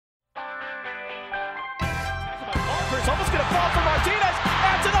It's almost going to fall for Martinez.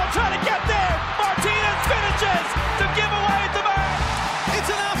 Antonov trying to get there. Martinez finishes to give away the match.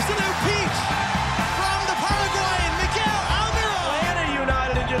 It's an absolute peach from the Paraguayan, Miguel Almiron. Atlanta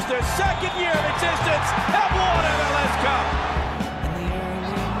United, in just their second year of existence, have won MLS Cup.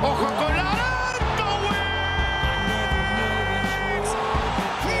 Ojo con la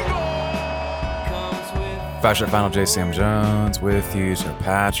Fashion Final JCM Jones with you. Joe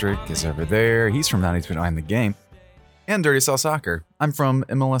Patrick is over there. He's from 92.9 The Game and Dirty Cell Soccer. I'm from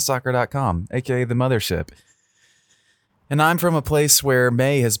MLSsoccer.com, aka the Mothership. And I'm from a place where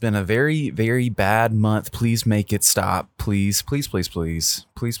May has been a very, very bad month. Please make it stop. Please, please, please, please.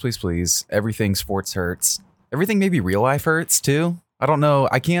 Please, please, please. Everything sports hurts. Everything maybe real life hurts too. I don't know.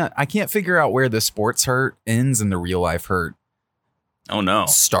 I can't figure out where the sports hurt ends and the real life hurt Oh no!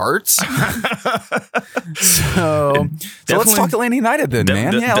 starts. so let's talk Atlanta United then,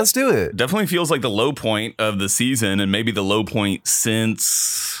 man. Yeah, let's do it. Definitely feels like the low point of the season, and maybe the low point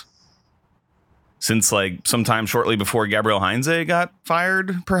since like sometime shortly before Gabriel Heinze got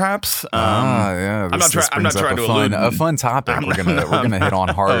fired, perhaps. Yeah. I'm not trying to allude a fun topic. We're gonna hit on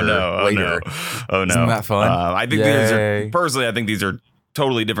harder later. Oh no! Isn't that fun? I think I think these are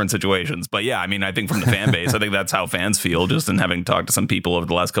totally different situations. But yeah, I mean, I think from the fan base, I think that's how fans feel, just in having talked to some people over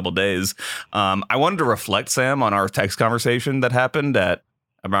the last couple of days. I wanted to reflect, Sam, on our text conversation that happened at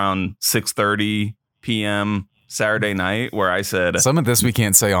around 6:30 p.m. Saturday night, where I said some of this we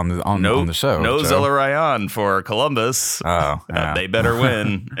can't say on the show. No Zelarayan for Columbus. Oh, yeah. They better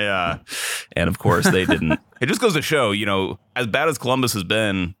win. Yeah. And of course they didn't. It just goes to show, as bad as Columbus has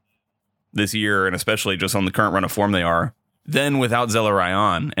been this year, and especially just on the current run of form they are, then without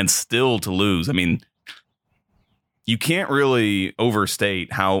Zelarayan and still to lose. I mean, you can't really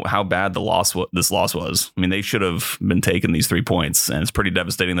overstate how bad this loss was. I mean, they should have been taking these 3 points, and it's pretty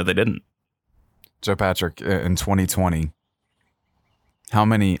devastating that they didn't. Joe Patrick, in 2020, how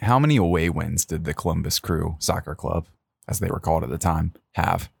many away wins did the Columbus Crew Soccer Club, as they were called at the time,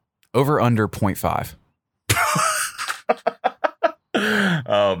 have? Over under 0.5.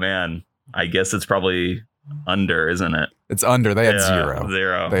 Oh man, I guess it's probably under, isn't it? It's under. They had zero.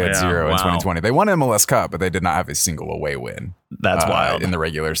 They had zero in 2020. They won MLS Cup, but they did not have a single away win. That's wild. In the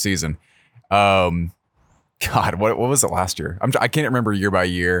regular season. God, what was it last year? I can't remember year by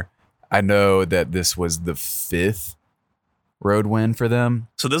year. I know that this was the 5th road win for them.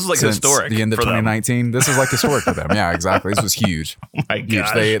 So this is like since historic. The end of 2019. This is like historic for them. Yeah, exactly. This was huge. Oh my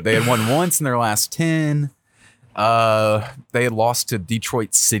gosh. They had won once in their last 10. They had lost to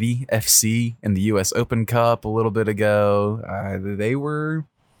Detroit City FC in the US Open Cup a little bit ago. They were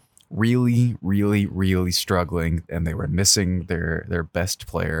really, really, really struggling, and they were missing their best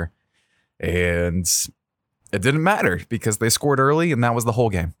player. And it didn't matter because they scored early, and that was the whole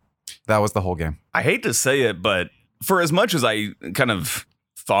game. I hate to say it, but for as much as I kind of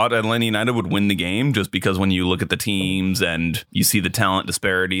thought Atlanta United would win the game, just because when you look at the teams and you see the talent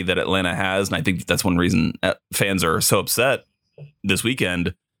disparity that Atlanta has, and I think that's one reason fans are so upset this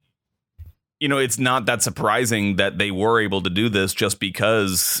weekend, it's not that surprising that they were able to do this, just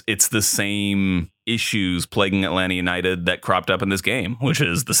because it's the same issues plaguing Atlanta United that cropped up in this game, which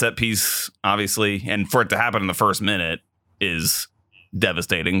is the set piece, obviously, and for it to happen in the first minute is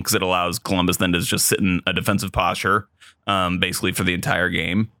devastating because it allows Columbus then to just sit in a defensive posture basically for the entire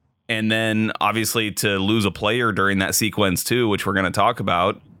game. And then obviously to lose a player during that sequence too, which we're going to talk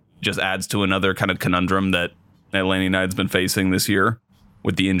about, just adds to another kind of conundrum that Atlanta United's been facing this year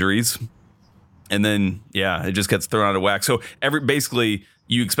with the injuries. And then, yeah, it just gets thrown out of whack. So basically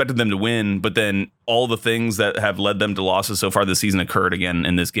you expected them to win, but then all the things that have led them to losses so far this season occurred again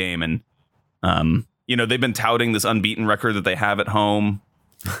in this game. And, they've been touting this unbeaten record that they have at home,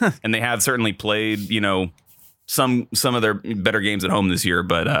 and they have certainly played, some of their better games at home this year.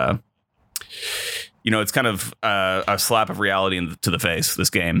 But, it's kind of a slap of reality to the face, this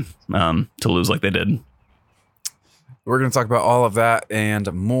game, to lose like they did. We're going to talk about all of that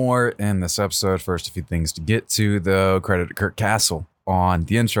and more in this episode. First, a few things to get to, though. Credit to Kurt Castle on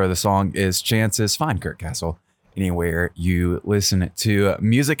the intro. The song is Chances. Find Kurt Castle anywhere you listen to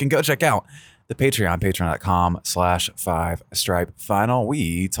music, and go check out the patreon.com/5stripe final.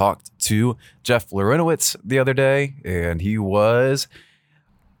 We talked to Jeff Larentowicz the other day, and he was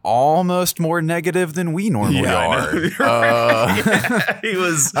almost more negative than we normally are. He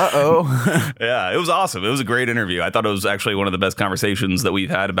was. Yeah, it was awesome. It was a great interview. I thought it was actually one of the best conversations that we've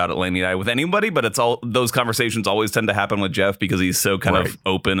had about Atlanta United with anybody, but those conversations always tend to happen with Jeff because he's so kind of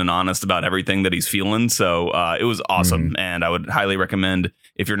open and honest about everything that he's feeling. So it was awesome. And I would highly recommend,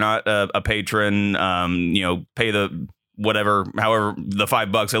 if you're not a patron, pay the whatever, however, the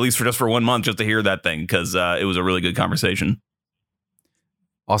 $5, at least for 1 month, just to hear that thing, because it was a really good conversation.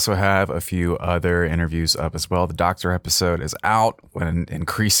 Also have a few other interviews up as well. The doctor episode is out, when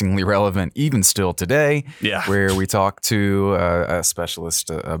increasingly relevant even still today, where we talk to a specialist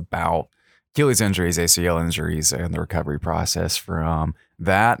about Achilles injuries, ACL injuries, and the recovery process from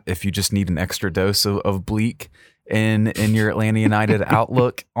that. If you just need an extra dose of bleak in your Atlanta United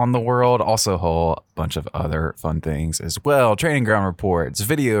outlook on the world, also a whole bunch of other fun things as well. Training ground reports,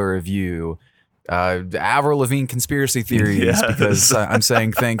 video review, Avril Lavigne conspiracy theories, because I'm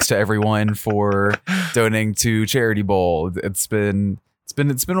saying thanks to everyone for donating to Charity Bowl. It's been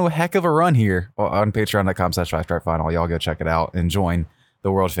a heck of a run here on patreon.com/5stripe final. Y'all go check it out and join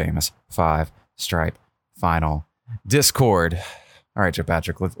the world famous 5 Stripe Final Discord. All right, Joe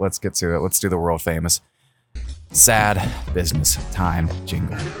Patrick, let's get to it. Let's do the world famous sad business time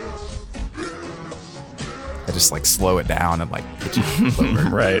jingle. I just like slow it down and like pitch it over.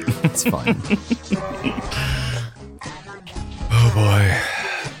 Right. It's fun. Oh boy.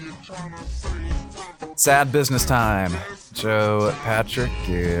 Sad business time. Joe Patrick,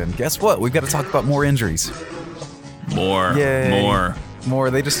 and guess what? We've got to talk about more injuries. More.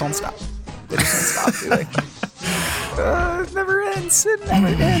 They just don't stop. They just don't stop, do they? It never ends.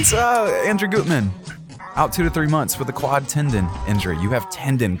 Andrew Gutman, out 2 to 3 months with a quad tendon injury. You have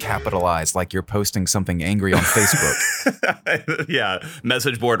tendon capitalized like you're posting something angry on Facebook. Yeah,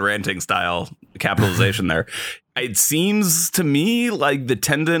 message board ranting style capitalization there. It seems to me like the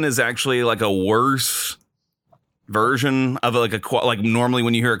tendon is actually like a worse version of like a quad. Like normally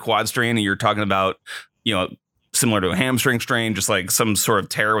when you hear a quad strain and you're talking about, similar to a hamstring strain, just like some sort of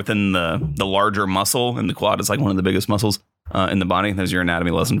tear within the larger muscle, and the quad is like one of the biggest muscles in the body. There's your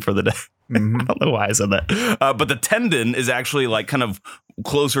anatomy lesson for the day. Mm-hmm. I don't know why I said that. But the tendon is actually like kind of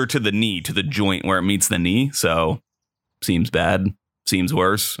closer to the knee, to the joint where it meets the knee. So seems bad, seems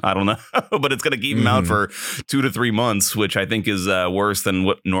worse. I don't know, but it's going to keep him out for 2 to 3 months, which I think is worse than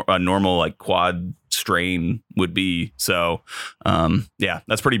what a normal like quad strain would be. So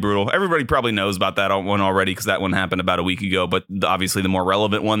that's pretty brutal. Everybody probably knows about that one already, because that one happened about a week ago. But obviously the more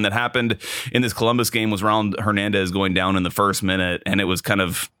relevant one that happened in this Columbus game was Ronald Hernandez going down in the first minute. And it was kind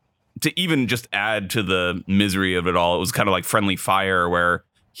of, to even just add to the misery of it all, it was kind of like friendly fire where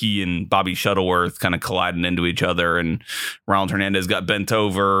he and Bobby Shuttleworth kind of collided into each other, and Ronald Hernandez got bent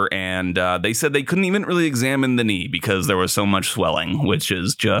over, and they said they couldn't even really examine the knee because there was so much swelling, which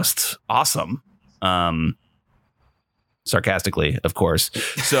is just awesome. Sarcastically, of course.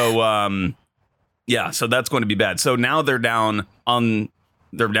 So, so that's going to be bad. So now they're down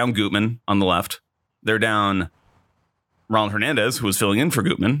Gutman on the left. They're down Ronald Hernandez, who was filling in for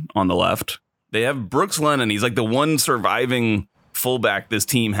Gutman on the left. They have Brooks Lennon. He's like the one surviving fullback this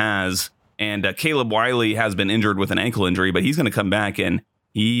team has. And Caleb Wiley has been injured with an ankle injury, but he's going to come back, and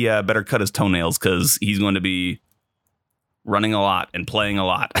he better cut his toenails, because he's going to be running a lot and playing a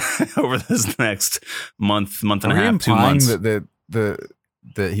lot over this next month and a half, 2 months.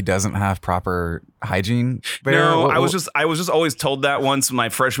 That he doesn't have proper hygiene there? No, I was just always told that once my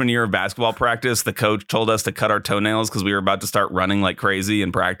freshman year of basketball practice. The coach told us to cut our toenails because we were about to start running like crazy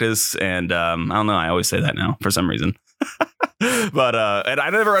in practice. And I don't know. I always say that now for some reason. But and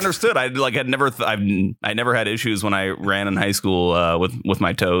I never understood. I never had issues when I ran in high school with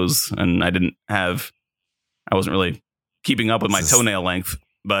my toes, and I wasn't really keeping up with my toenail length.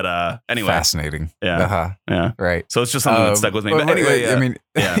 But anyway, fascinating. Yeah, yeah, right. So it's just something that stuck with me. But anyway, I mean,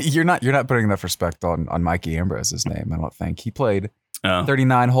 you're not putting enough respect on Mikey Ambrose's name. I don't think he played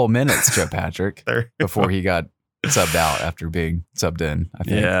 39 whole minutes, Joe Patrick, before he got subbed out after being subbed in. I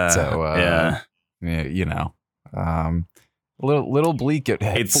think. Yeah. So little bleak at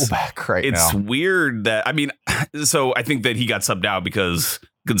fullback now. It's weird that so I think that he got subbed out because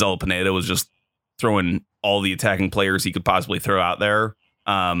Gonzalo Pineda was just throwing all the attacking players he could possibly throw out there.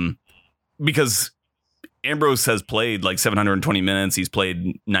 Because Ambrose has played like 720 minutes. He's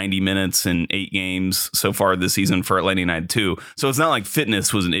played 90 minutes in 8 games so far this season for Atlanta United too. So it's not like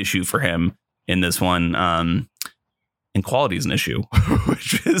fitness was an issue for him in this one. And quality is an issue,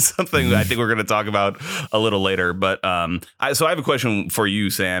 which is something I think we're going to talk about a little later. But I have a question for you,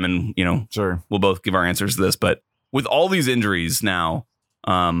 Sam, and sure, we'll both give our answers to this. But with all these injuries now,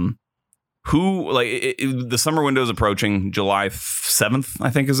 the summer window is approaching, July 7th,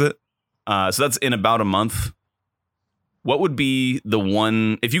 I think, is it? So that's in about a month. What would be the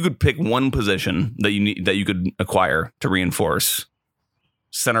one, if you could pick one position that you could acquire to reinforce?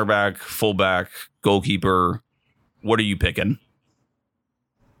 Center back, fullback, goalkeeper. What are you picking?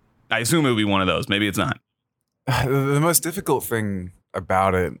 I assume it would be one of those. Maybe it's not. The most difficult thing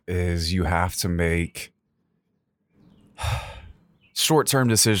about it is you have to make short-term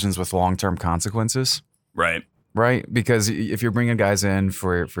decisions with long-term consequences. Right. Right? Because if you're bringing guys in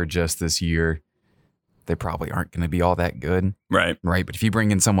for just this year, they probably aren't going to be all that good. Right. Right. But if you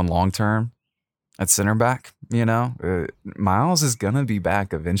bring in someone long-term at center back, Miles is going to be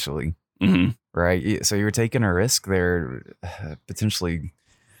back eventually. Mm-hmm. Right. So you're taking a risk there, potentially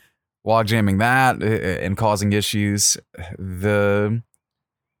log jamming that and causing issues. The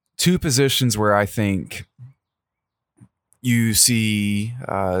two positions where I think you see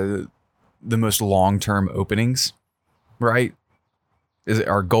the most long-term openings, right, is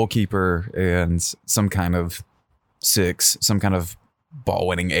our goalkeeper and some kind of 6, some kind of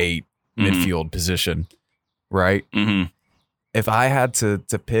ball-winning 8 midfield position, right? Mm-hmm. If I had to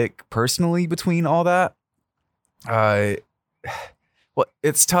pick personally between all that, well,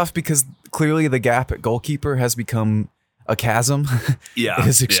 it's tough because clearly the gap at goalkeeper has become a chasm. Yeah. It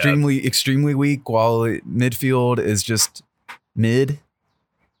is extremely weak, while midfield is just mid,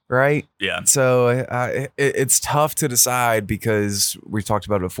 right? Yeah. So it's tough to decide because we've talked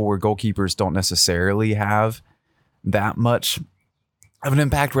about it before. Goalkeepers don't necessarily have that much of an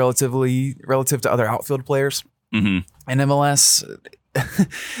impact relative to other outfield players. Mm-hmm. In MLS,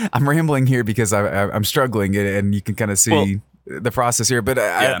 I'm rambling here because I'm struggling, and you can kind of see the process here. But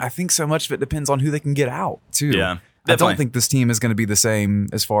I think so much of it depends on who they can get out too. Yeah, I don't think this team is going to be the same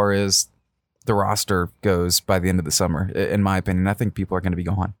as far as the roster goes by the end of the summer. In my opinion, I think people are going to be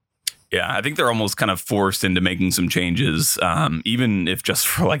gone. Yeah, I think they're almost kind of forced into making some changes, even if just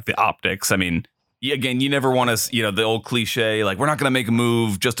for like the optics. I mean, again, you never want to, the old cliche, like we're not going to make a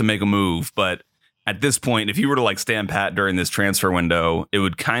move just to make a move. But at this point, if you were to like stand pat during this transfer window, it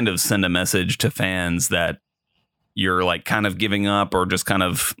would kind of send a message to fans that you're like kind of giving up or just kind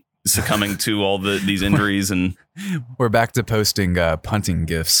of succumbing to all these injuries. And we're back to posting punting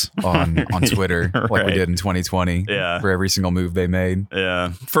gifs on Twitter right. like we did in 2020 for every single move they made.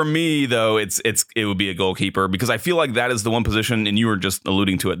 Yeah. For me, though, it would be a goalkeeper because I feel like that is the one position, and you were just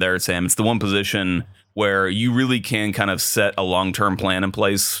alluding to it there, Sam. It's the one position where you really can kind of set a long-term plan in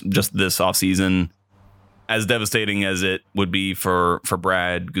place just this offseason. As devastating as it would be for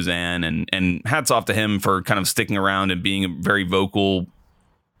Brad Guzan, and hats off to him for kind of sticking around and being a very vocal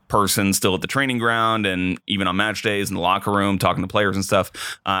person still at the training ground and even on match days in the locker room talking to players and stuff.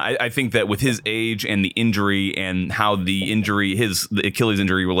 I think that with his age and the injury and how the Achilles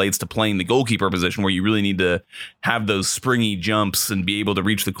injury relates to playing the goalkeeper position, where you really need to have those springy jumps and be able to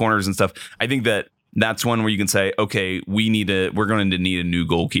reach the corners and stuff, I think that's one where you can say, okay, we're going to need a new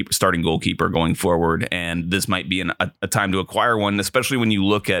starting goalkeeper going forward. And this might be a time to acquire one, especially when you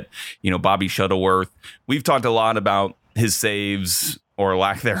look at, Bobby Shuttleworth. We've talked a lot about his saves or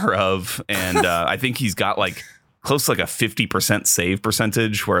lack thereof. And I think he's got like close to like a 50% save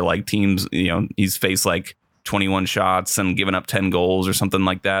percentage where like teams, he's faced like 21 shots and given up 10 goals or something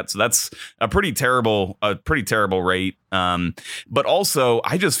like that. So that's a pretty terrible rate. But also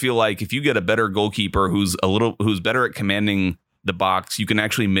I just feel like if you get a better goalkeeper who's better at commanding the box, you can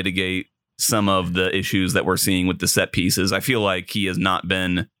actually mitigate some of the issues that we're seeing with the set pieces. I feel like he has not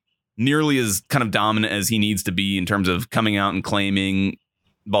been nearly as kind of dominant as he needs to be in terms of coming out and claiming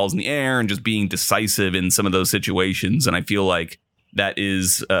balls in the air and just being decisive in some of those situations. And I feel like that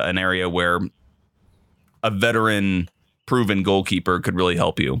is an area where a veteran proven goalkeeper could really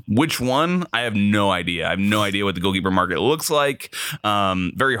help you. Which one? I have no idea. I have no idea what the goalkeeper market looks like.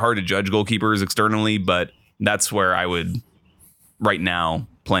 Very hard to judge goalkeepers externally, but that's where I would right now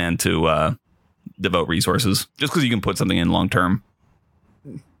plan to devote resources, just because you can put something in long term.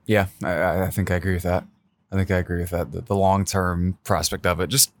 Yeah, I think I agree with that. The long-term prospect of it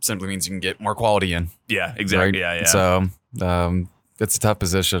just simply means you can get more quality in. Yeah, exactly. Right? Yeah. So it's a tough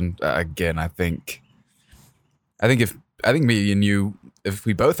position. Again, I think me and you, if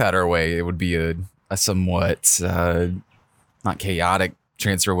we both had our way, it would be a somewhat not chaotic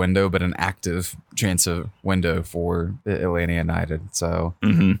transfer window, but an active transfer window for Atlanta United. So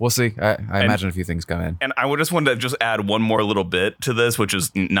we'll see. I imagine a few things come in. And I would just want to just add one more little bit to this, which is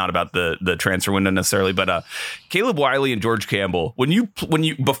not about the transfer window necessarily, but Caleb Wiley and George Campbell, when you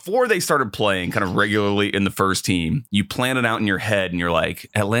before they started playing kind of regularly in the first team, you plan it out in your head and you're like,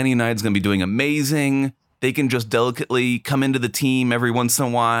 Atlanta United's going to be doing amazing. They can just delicately come into the team every once in a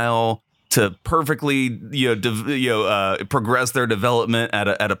while to perfectly, progress their development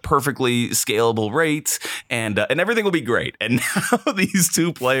at a perfectly scalable rate, and everything will be great. And now these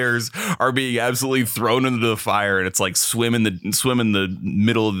two players are being absolutely thrown into the fire, and it's like swim in the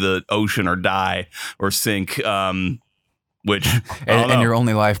middle of the ocean or die or sink. Which and your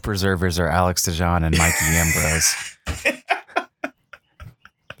only life preservers are Alex Tejan and Mikey Ambrose.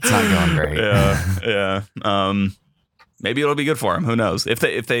 It's not going great. Yeah. maybe it'll be good for them. Who knows? If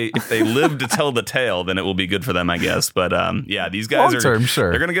they live to tell the tale, then it will be good for them, I guess. But yeah, these guys Long-term, sure.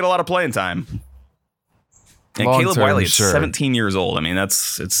 They're going to get a lot of playing time. And Caleb Wiley is 17 years old. I mean,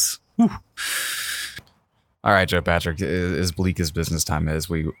 it's. Whew. All right, Joe Patrick, as bleak as business time is,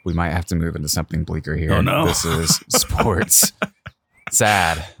 we might have to move into something bleaker here. Oh, no. This is sports.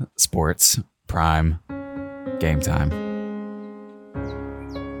 Sad sports prime game time.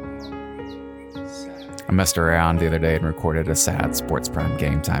 I messed around the other day and recorded a sad sports prime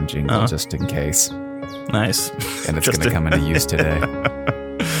game time jingle just in case. Nice. And it's going to come into use today.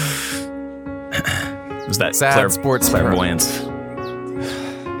 Was that sad sports clairvoyance?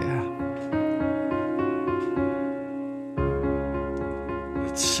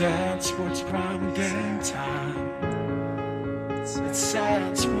 Sad sports prime game time. It's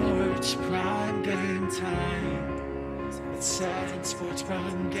sad sports prime game time. It's sad sports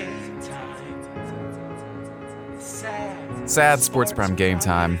prime game time. Sad sports prime game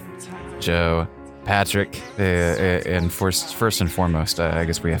time. Joe, Patrick, and first and foremost, I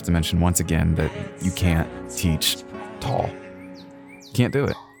guess we have to mention once again that you can't teach tall. Can't do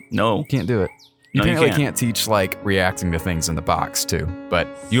it. No, can't do it. You apparently can't teach like reacting to things in the box too, but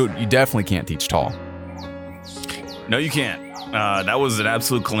you definitely can't teach tall. No, you can't. That was an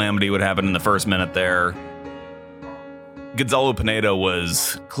absolute calamity what happened in the first minute there. Gonzalo Pineda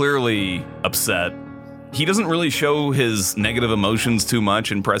was clearly upset. He doesn't really show his negative emotions too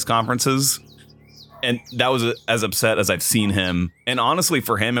much in press conferences, and that was as upset as I've seen him. And honestly,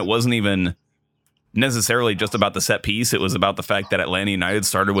 for him, it wasn't even necessarily just about the set piece. It was about the fact that Atlanta United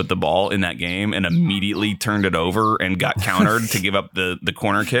started with the ball in that game and immediately turned it over and got countered to give up the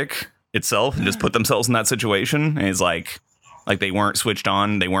corner kick itself and just put themselves in that situation. And it's like they weren't switched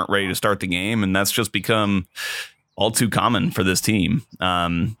on. They weren't ready to start the game. And that's just become all too common for this team.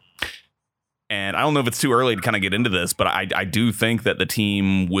 And I don't know if it's too early to kind of get into this, but I do think that the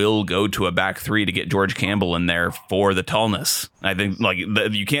team will go to a back three to get George Campbell in there for the tallness. I think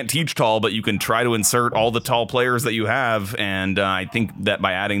you can't teach tall, but you can try to insert all the tall players that you have. And I think that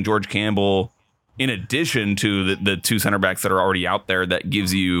by adding George Campbell, in addition to the two center backs that are already out there, that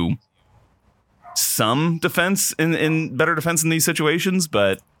gives you some defense in better defense in these situations.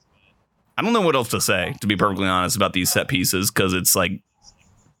 But I don't know what else to say, to be perfectly honest, about these set pieces, because it's like,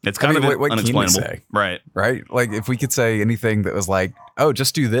 it's kind of what unexplainable. Can we say? Right. Like if we could say anything that was like, oh,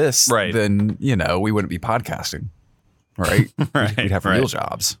 just do this, right, then, we wouldn't be podcasting. Right. We'd have real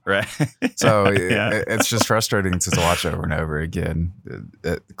jobs. Right. So it's just frustrating to watch over and over again.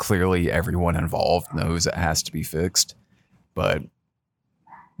 Clearly everyone involved knows it has to be fixed. But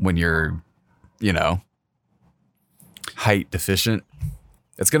when you're, height deficient,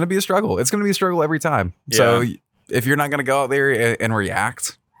 it's going to be a struggle. It's going to be a struggle every time. Yeah. So if you're not going to go out there and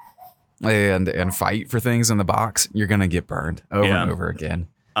react and fight for things in the box, you're going to get burned over and over again.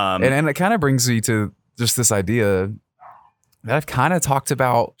 And it kind of brings me to just this idea that I've kind of talked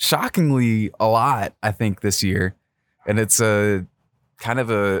about shockingly a lot, I think, this year. And it's a kind of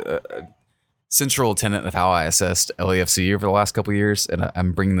a central tenet of how I assessed LAFC over the last couple of years. And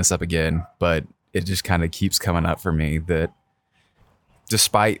I'm bringing this up again, but it just kind of keeps coming up for me that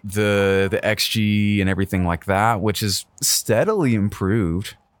despite the XG and everything like that, which is steadily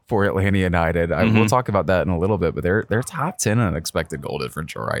improved for Atlanta United. We'll talk about that in a little bit, but they're top 10 in expected goal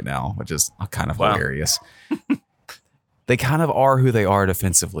differential right now, which is kind of hilarious. They kind of are who they are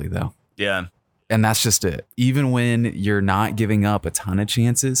defensively, though. Yeah. And that's just it. Even when you're not giving up a ton of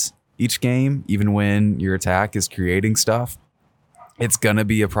chances each game, even when your attack is creating stuff, it's going to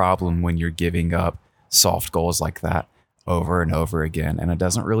be a problem when you're giving up soft goals like that over and over again. And it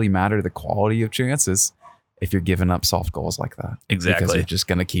doesn't really matter the quality of chances if you're giving up soft goals like that. Exactly. Because you're just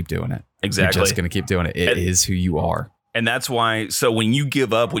going to keep doing it. Exactly. You're just going to keep doing it. It is who you are. And that's why, so when you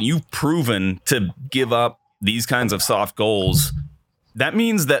give up, when you've proven to give up these kinds of soft goals, that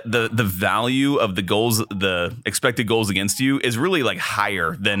means that the value of the goals, the expected goals against you, is really like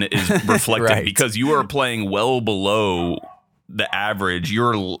higher than is reflected right. Because you are playing well below the average.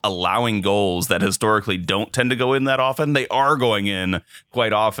 You're allowing goals that historically don't tend to go in that often. They are going in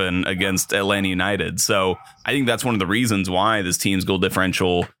quite often against Atlanta United. So I think that's one of the reasons why this team's goal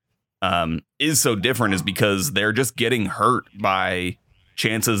differential is so different, is because they're just getting hurt by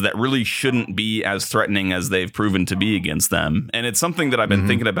chances that really shouldn't be as threatening as they've proven to be against them. And it's something that I've been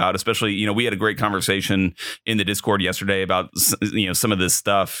thinking about, especially, we had a great conversation in the Discord yesterday about, some of this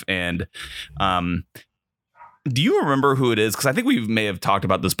stuff. And do you remember who it is? Because I think we may have talked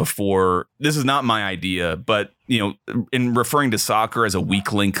about this before. This is not my idea, but, in referring to soccer as a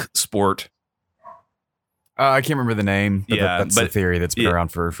weak link sport. I can't remember the name. But that's a theory that's been around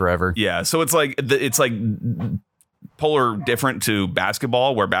for forever. Yeah. So it's like polar different to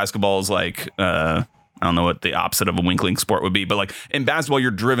basketball, where basketball is like, I don't know what the opposite of a winkling sport would be, but like in basketball,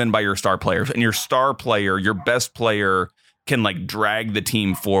 you're driven by your star players, and your star player, your best player, can like drag the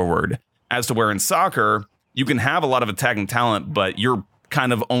team forward. As to where in soccer, you can have a lot of attacking talent, but you're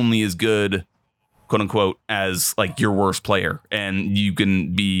kind of only as good, quote unquote, as like your worst player, and you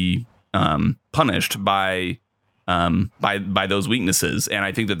can be punished by those weaknesses. And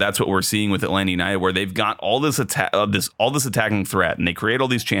I think that that's what we're seeing with Atlanta United, where they've got all this attacking threat, and they create all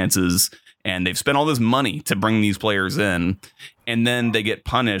these chances, and they've spent all this money to bring these players in, and then they get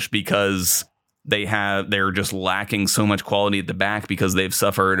punished because they're just lacking so much quality at the back because they've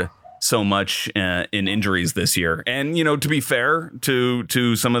suffered so much in injuries this year. And, you know, to be fair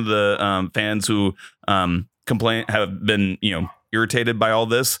to some of the fans who have been, you know, irritated by all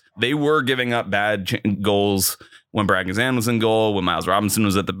this, they were giving up bad goals when Brad Gazan was in goal, when Miles Robinson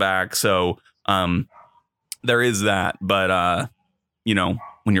was at the back. So there is that. But, you know,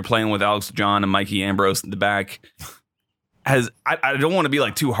 when you're playing with Alex John and Mikey Ambrose at the back, I don't want to be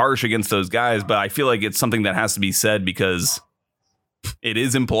like too harsh against those guys, but I feel like it's something that has to be said because it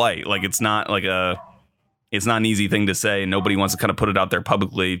is impolite. Like it's not an easy thing to say. Nobody wants to kind of put it out there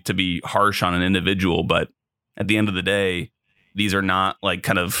publicly to be harsh on an individual. But at the end of the day, these are not like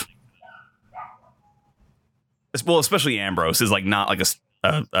kind of, well, especially Ambrose is like not like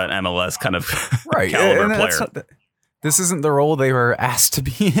an MLS kind of right. caliber player. This isn't the role they were asked to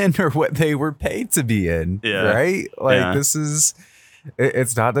be in or what they were paid to be in. Yeah. Right. Like this is,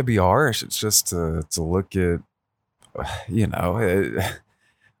 it's not to be harsh. It's just to look at, you know,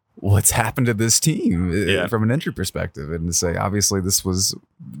 what's happened to this team from an injury perspective, and to say, obviously this was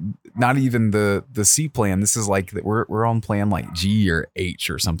not even the C plan. This is like we're on plan like G or H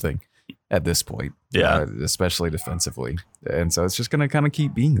or something at this point. Yeah. Especially defensively. And so it's just going to kind of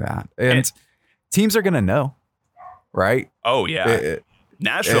keep being that. And teams are going to know. Right. Oh, yeah.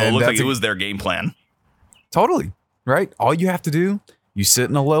 Nashville looked like it was their game plan. Totally. Right. All you have to do, you sit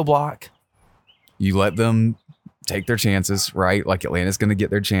in a low block, you let them take their chances. Right. Like Atlanta's going to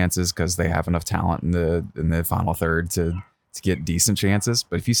get their chances because they have enough talent in the final third to get decent chances.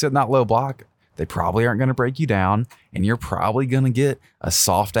 But if you sit in that low block, they probably aren't going to break you down, and you're probably going to get a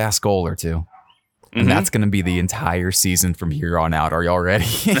soft ass goal or two. And that's going to be the entire season from here on out. Are y'all ready?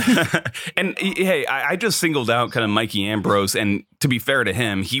 And hey, I just singled out kind of Mikey Ambrose. And to be fair to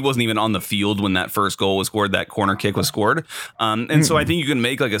him, he wasn't even on the field when that first goal was scored, that corner kick was scored. And so I think you can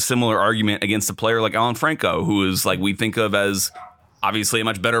make like a similar argument against a player like Alan Franco, who is like we think of as obviously a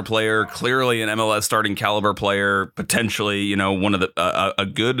much better player, clearly an MLS starting caliber player, potentially, you know, one of the a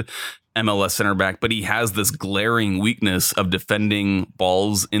good MLS center back, but he has this glaring weakness of defending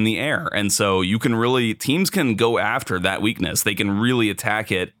balls in the air. And so teams can go after that weakness. They can really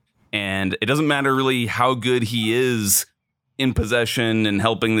attack it. And it doesn't matter really how good he is in possession and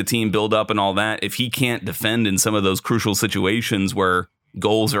helping the team build up and all that. If he can't defend in some of those crucial situations where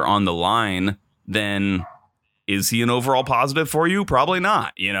goals are on the line, then is he an overall positive for you? Probably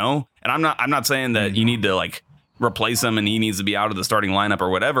not, you know? And I'm not saying that you need to like replace him and he needs to be out of the starting lineup or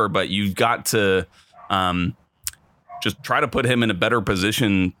whatever, but you've got to just try to put him in a better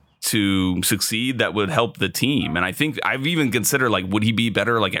position to succeed that would help the team. And I think I've even considered like, would he be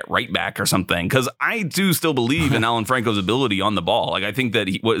better like at right back or something? Because I do still believe in Alan Franco's ability on the ball. Like I think that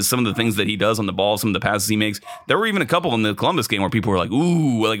some of the things that he does on the ball, some of the passes he makes, there were even a couple in the Columbus game where people were like,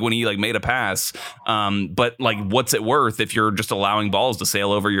 ooh, like when he like made a pass. But like, what's it worth if you're just allowing balls to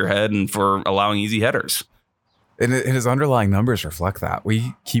sail over your head and for allowing easy headers? And his underlying numbers reflect that.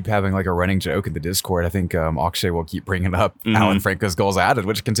 We keep having like a running joke in the Discord. I think Akshay will keep bringing up Alan Franco's goals added,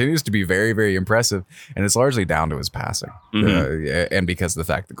 which continues to be very, very impressive. And it's largely down to his passing. And because of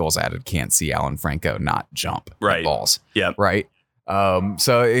the fact that goals added can't see Alan Franco not jump at balls. Yeah. Right.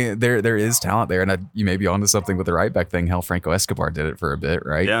 So there is talent there. And you may be onto something with the right back thing. Hell, Franco Escobar did it for a bit.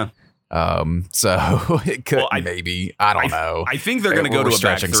 Right. Yeah. So it could maybe, I don't know. I think they're going to go to a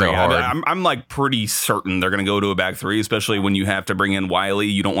back three. So I'm like pretty certain they're going to go to a back three, especially when you have to bring in Wiley.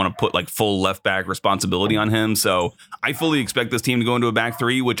 You don't want to put like full left back responsibility on him. So I fully expect this team to go into a back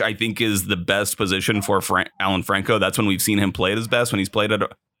three, which I think is the best position for Alan Franco. That's when we've seen him play at his best, when he's played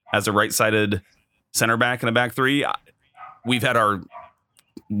as a right-sided center back in a back three.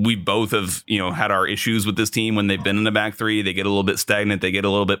 We both have, had our issues with this team when they've been in the back three. They get a little bit stagnant. They get a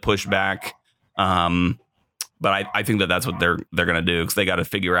little bit pushed back. But I think that's what they're going to do, because they got to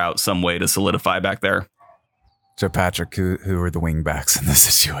figure out some way to solidify back there. So Patrick, who are the wing backs in this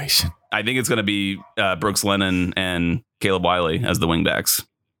situation? I think it's going to be Brooks Lennon and Caleb Wiley as the wing backs.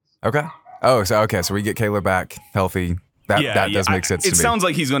 Okay. So we get Caleb back healthy That does make sense to me. It sounds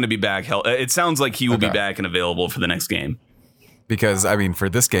like he's going to be back. It sounds like he will be back and available for the next game. Because, I mean, for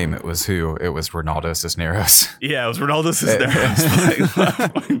this game, it was who? It was Ronaldo Cisneros. Yeah, it was Ronaldo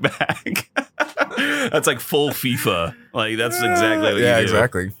Cisneros playing back. That's like full FIFA. Like, that's exactly what you do. Yeah,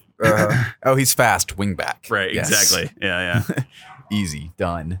 exactly. Oh, he's fast. Wing back. Right, Yes. exactly. Yeah. Easy.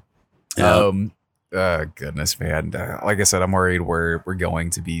 Done. Yeah. Goodness, man. Like I said, I'm worried we're going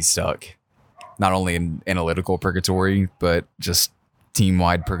to be stuck not only in analytical purgatory, but just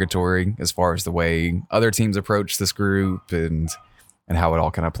team-wide purgatory as far as the way other teams approach this group and how it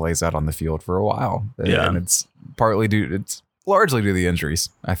all kind of plays out on the field for a while. Yeah. And it's largely due to the injuries,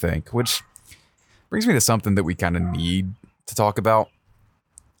 I think, which brings me to something that we kind of need to talk about.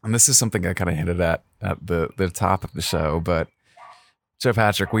 And this is something I kind of hinted at the top of the show, but Joe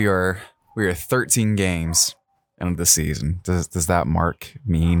Patrick, we are 13 games into the season. Does that mark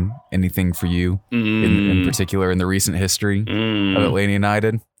mean anything for you in particular in the recent history of Atlanta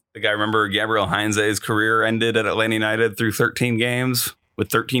United? I remember Gabriel Heinze's career ended at Atlanta United through 13 games with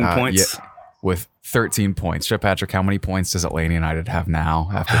 13 points. Yeah, with 13 points. Joe Patrick, how many points does Atlanta United have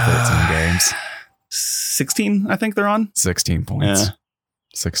now after 13 games? 16, I think they're on. 16 points. Yeah.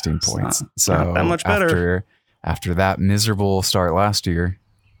 16 points. Not that much better. After that miserable start last year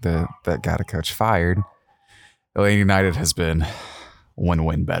that got a coach fired, Atlanta United has been one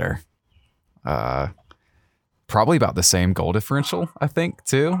win better. Probably about the same goal differential, I think,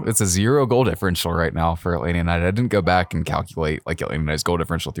 too. It's a 0 goal differential right now for Atlanta United. I didn't go back and calculate like Atlanta United's goal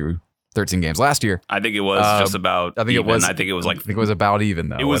differential through 13 games last year. I think it was just about I think even. it was. I think it was like I think it was about even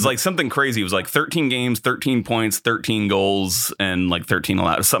though. It was like something crazy. It was like 13 games, 13 points, 13 goals, and like 13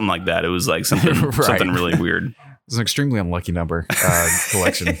 allowed, something like that. It was like something Right. something really weird. It's an extremely unlucky number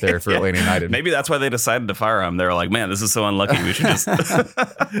collection there for Atlanta United. Maybe that's why they decided to fire him. They were like, man, this is so unlucky. We should just.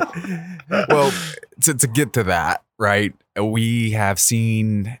 Well, to get to that, right? We have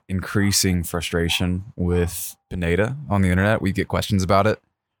seen increasing frustration with Pineda on the internet. We get questions about it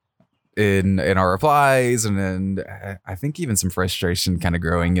in our replies, and then I think even some frustration kind of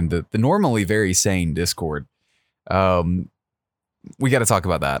growing in the normally very sane Discord. We got to talk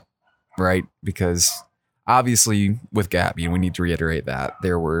about that, right? Because obviously with Gab, we need to reiterate that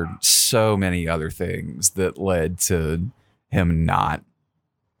there were so many other things that led to him not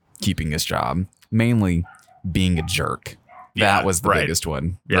keeping his job, mainly being a jerk. That was the biggest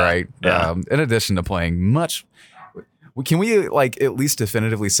one, right? Yeah. In addition to playing much, can we like at least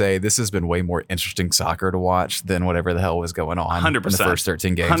definitively say this has been way more interesting soccer to watch than whatever the hell was going on 100%. in the first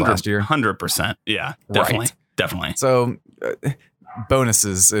 13 games last year? 100%. Yeah, definitely. Right. Definitely. So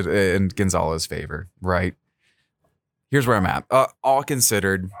bonuses in Gonzalo's favor, right? Here's where I'm at. All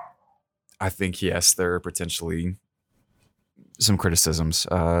considered, I think, yes, there are potentially some criticisms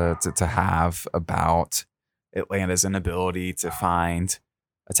to have about Atlanta's inability to find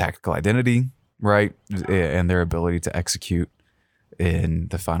a tactical identity, right? And their ability to execute in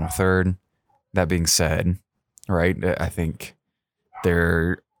the final third. That being said, right, I think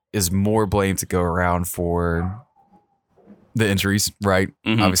there is more blame to go around for the injuries, right?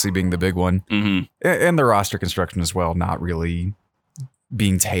 Mhm. Obviously being the big one. Mm-hmm. And the roster construction as well, not really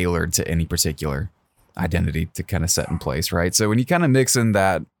being tailored to any particular identity to kind of set in place, right? So when you kind of mix in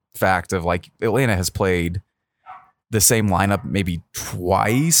that fact of like Atlanta has played the same lineup maybe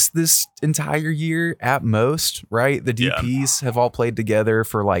twice this entire year at most, right? The DPs have all played together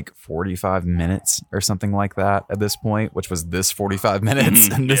for like 45 minutes or something like that at this point, which was this 45 minutes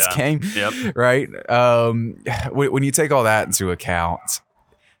in this game, right? When you take all that into account,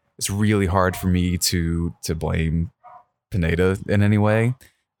 it's really hard for me to blame Pineda in any way.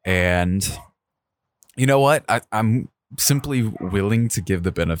 And you know what? I'm simply willing to give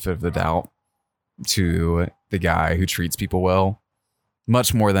the benefit of the doubt to the guy who treats people well,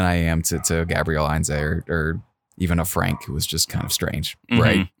 much more than I am to Gabriel Heinze or even a Frank who was just kind of strange,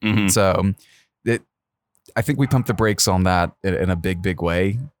 right? Mm-hmm. So I think we pumped the brakes on that in a big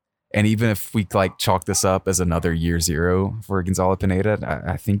way. And even if we like chalk this up as another year 0 for Gonzalo Pineda,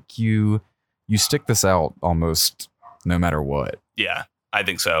 I think you stick this out almost no matter what. Yeah, I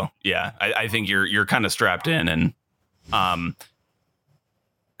think so. Yeah, I think you're kind of strapped in, and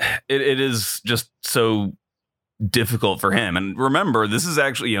it is just so difficult for him. And remember, this is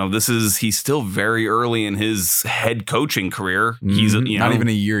actually, he's still very early in his head coaching career. He's not even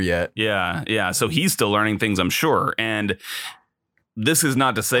a year yet. Yeah. So he's still learning things, I'm sure. And this is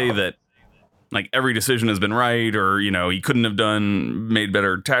not to say that like every decision has been right, or, he couldn't have made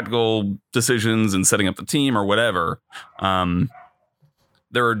better tactical decisions in setting up the team or whatever.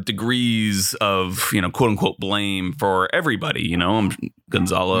 There are degrees of, quote unquote blame for everybody.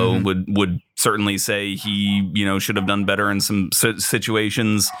 Gonzalo would certainly say he, should have done better in some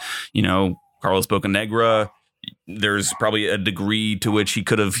situations. Carlos Bocanegra, there's probably a degree to which he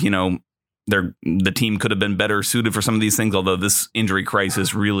could have, the team could have been better suited for some of these things. Although this injury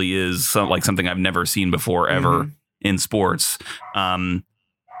crisis really is something I've never seen before ever in sports. And,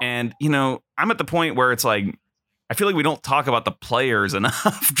 I'm at the point where it's like, I feel like we don't talk about the players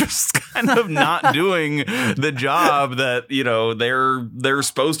enough, just kind of not doing the job that, they're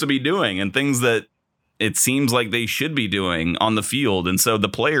supposed to be doing and things that it seems like they should be doing on the field. And so the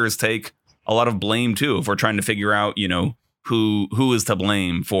players take a lot of blame, too, if we're trying to figure out, who is to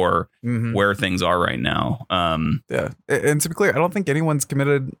blame for where things are right now. Yeah. And to be clear, I don't think anyone's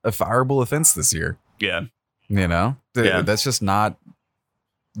committed a fireable offense this year. Yeah. That's just not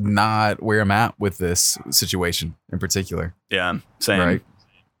where I'm at with this situation in particular. Yeah, same.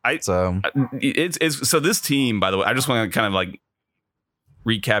 Right. So this team, by the way, I just want to kind of like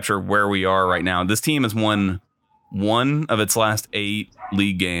recapture where we are right now. This team has won 1 of its last 8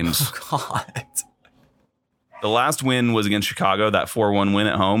 league games. Oh, God. The last win was against Chicago, that 4-1 win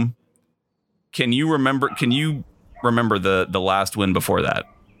at home. Can you remember the last win before that?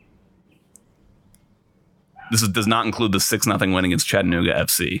 This does not include the 6-0 win against Chattanooga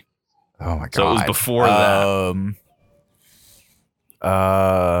FC. Oh my God! So it was before that.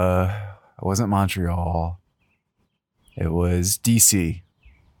 It wasn't Montreal. It was DC.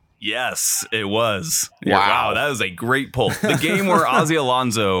 Yes, it was. Wow, that was a great pull. The game where Ozzie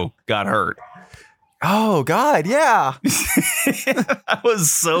Alonso got hurt. Oh God, yeah. That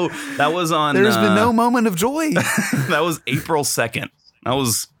was on. There's been no moment of joy. That was April 2nd. That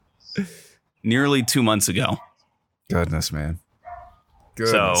was nearly 2 months ago. Goodness, man.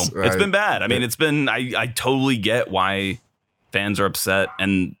 So it's been bad. I mean, it's been, I totally get why fans are upset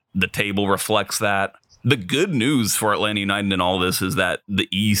and the table reflects that. The good news for Atlanta United in all this is that the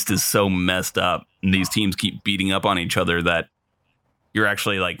East is so messed up and these teams keep beating up on each other that you're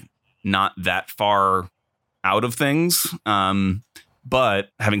actually like not that far out of things. But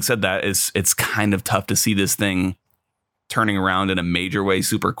having said that, it's kind of tough to see this thing turning around in a major way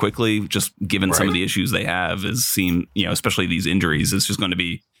super quickly, just given some of the issues they have especially these injuries. It's just going to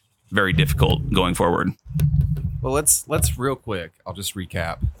be very difficult going forward. Well, let's real quick. I'll just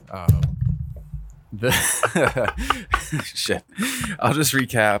recap. I'll just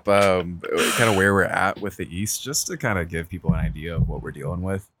recap kind of where we're at with the East, just to kind of give people an idea of what we're dealing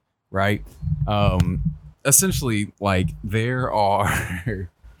with. Right. Essentially, like, there are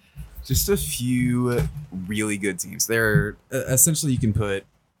just a few really good teams. There, essentially, you can put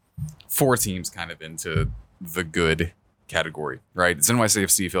 4 teams kind of into the good category, right? It's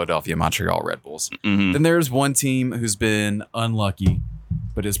NYCFC, Philadelphia, Montreal, Red Bulls. Mm-hmm. Then there's one team who's been unlucky,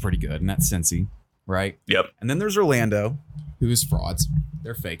 but is pretty good, and that's Cincy, right? Yep. And then there's Orlando, who is frauds.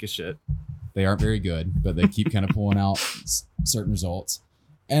 They're fake as shit. They aren't very good, but they keep kind of pulling out certain results.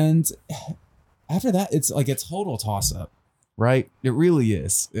 And after that, it's like a total toss-up. Right? It really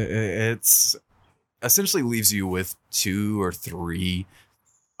is. It's essentially leaves you with 2 or 3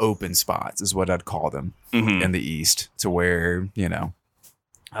 open spots is what I'd call them in the East, to where, those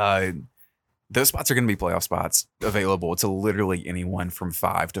spots are going to be playoff spots available to literally anyone from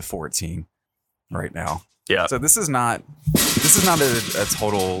 5 to 14 right now. Yeah. So this is not a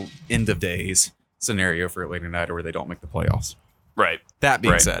total end of days scenario for Atlanta United where they don't make the playoffs. Right. That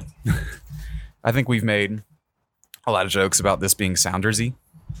being said, I think we've made a lot of jokes about this being Soundersy,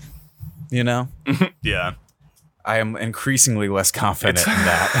 Yeah. I am increasingly less confident in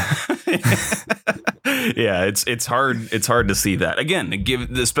that. Yeah, it's hard to see that. Again,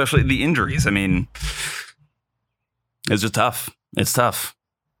 especially the injuries. I mean, it's just tough. It's tough.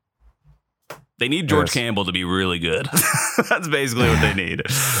 They need George Campbell to be really good. That's basically what they need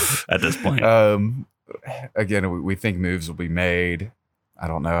at this point. Again, we think moves will be made. I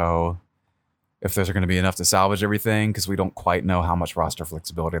don't know if there's going to be enough to salvage everything, because we don't quite know how much roster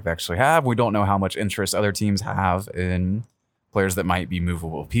flexibility they actually have. We don't know how much interest other teams have in players that might be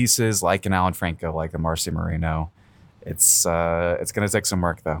movable pieces, like an Alan Franco, like a Marcy Moreno. It's going to take some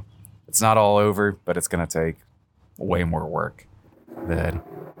work, though. It's not all over, but it's going to take way more work than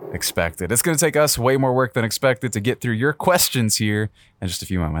expected. It's going to take us way more work than expected to get through your questions here in just a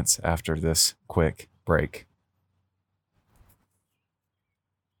few moments after this quick break.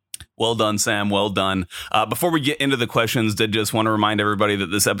 Well done, Sam. Well done. Before we get into the questions, did just want to remind everybody that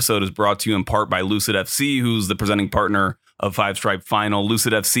this episode is brought to you in part by Lucid FC, who's the presenting partner of Five Stripe Final.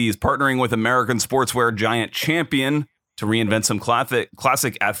 Lucid FC is partnering with American sportswear giant Champion to reinvent some classic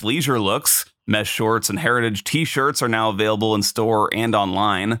athleisure looks. Mesh shorts and heritage t-shirts are now available in store and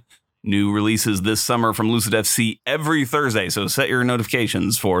online. new releases this summer from Lucid FC every Thursday. So set your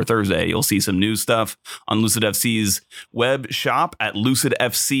notifications for Thursday. You'll see some new stuff on Lucid FC's web shop at lucidfc.us.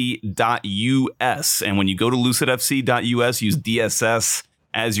 And when you go to lucidfc.us, use DSS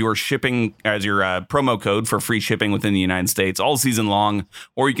as your promo code for free shipping within the United States all season long.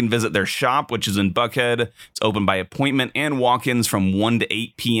 Or you can visit their shop, which is in Buckhead. It's open by appointment and walk-ins from 1 to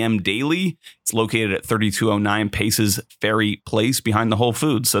 8 p.m. daily. It's located at 3209 Paces Ferry Place behind the Whole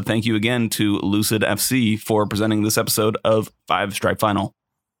Foods. So thank you again to Lucid FC for presenting this episode of Five Stripe Final.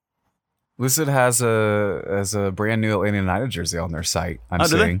 Lucid has a brand new Atlanta United jersey on their site. I'm do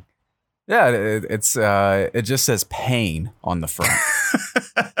they? seeing. Yeah, it just says pain on the front.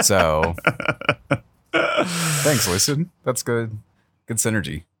 So thanks, Lucid. That's good. Good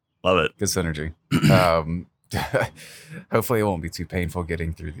synergy. Love it. Good synergy. Hopefully it won't be too painful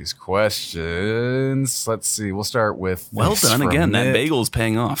getting through these questions. Let's see. We'll start with Well done again. Nick. That bagel's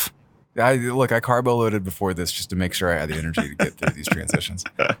paying off. I carbo loaded before this just to make sure I had the energy to get through these transitions.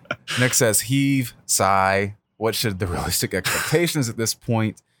 Nick says, heave, sigh. What should the realistic expectations at this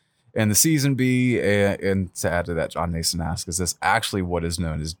point in the season be? And to add to that, John Nason asks, is this actually what is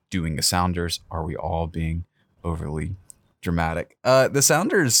known as doing the Sounders? Are we all being overly dramatic? The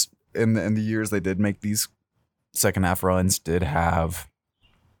Sounders in the years they did make these second half runs did have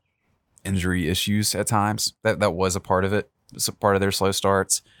injury issues at times. That was a part of it. It's a part of their slow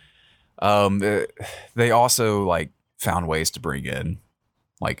starts. They also found ways to bring in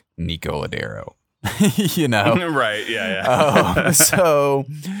Nico Ladero. You know, right? Yeah. So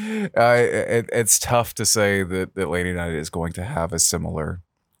it's tough to say that Atlanta United is going to have a similar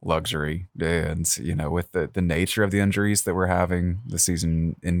luxury, and with the nature of the injuries that we're having, the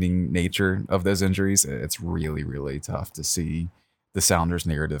season-ending nature of those injuries, it's really, really tough to see the Sounders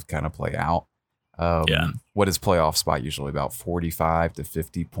narrative kind of play out. What is playoff spot usually about 45 to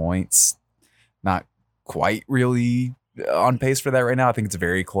 50 points? Not quite really on pace for that right now. I think it's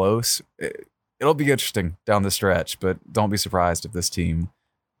very close. It'll be interesting down the stretch, but don't be surprised if this team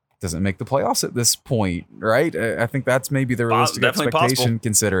doesn't make the playoffs at this point, right? I think that's maybe the realistic expectation possible,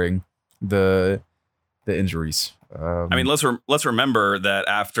 considering the injuries. I mean, let's remember that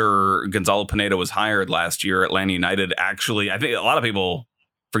after Gonzalo Pineda was hired last year, Atlanta United actually, I think a lot of people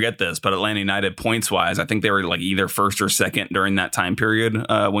forget this, but Atlanta United points wise, I think they were either first or second during that time period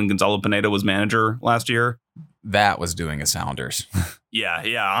when Gonzalo Pineda was manager last year. That was doing a Sounders. Yeah,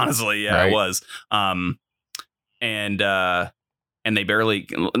 honestly, yeah, right? It was. And they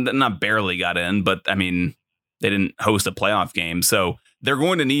not barely got in, but I mean, they didn't host a playoff game. So they're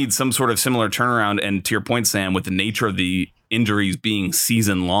going to need some sort of similar turnaround. And to your point, Sam, with the nature of the injuries being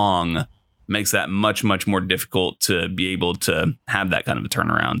season long, makes that much, much more difficult to be able to have that kind of a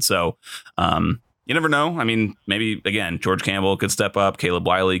turnaround. So you never know. I mean, maybe, again, George Campbell could step up. Caleb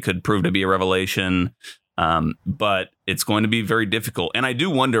Wiley could prove to be a revelation. But it's going to be very difficult. And I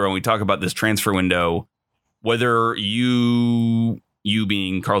do wonder when we talk about this transfer window, whether you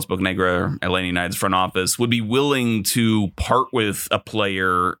being Carlos Bocanegra, Atlanta United's front office, would be willing to part with a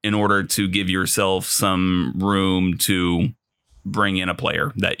player in order to give yourself some room to bring in a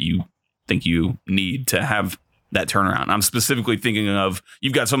player that you think you need to have that turnaround. I'm specifically thinking of,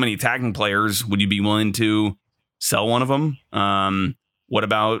 you've got so many attacking players. Would you be willing to sell one of them? What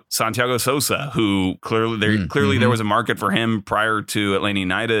about Santiago Sosa, who clearly there was a market for him prior to Atlanta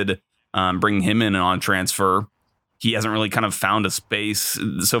United bringing him in on transfer. He hasn't really kind of found a space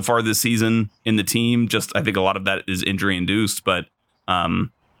so far this season in the team. Just, I think a lot of that is injury induced, but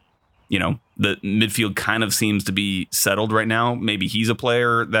the midfield kind of seems to be settled right now. Maybe he's a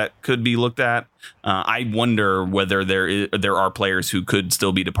player that could be looked at. I wonder whether there are players who could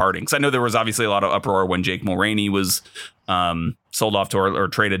still be departing. Because I know there was obviously a lot of uproar when Jake Mulroney was sold off to or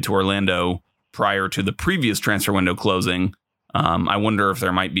traded to Orlando prior to the previous transfer window closing. I wonder if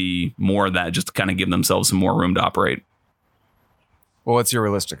there might be more of that just to kind of give themselves some more room to operate. Well, what's your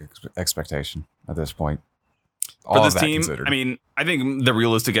realistic expectation at this point? For this team, considered. I mean, I think the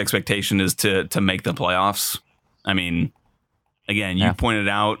realistic expectation is to make the playoffs. I mean, again, you pointed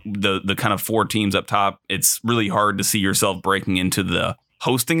out the kind of four teams up top. It's really hard to see yourself breaking into the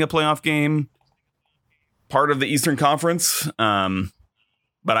hosting a playoff game part of the Eastern Conference.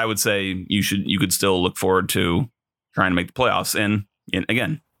 But I would say you could still look forward to trying to make the playoffs. And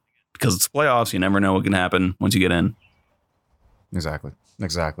again, because it's playoffs, you never know what can happen once you get in. Exactly.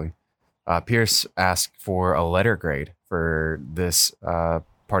 Pierce asked for a letter grade for this part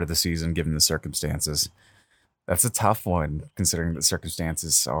of the season, given the circumstances. That's a tough one, considering the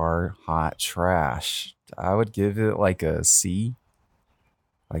circumstances are hot trash. I would give it like a C.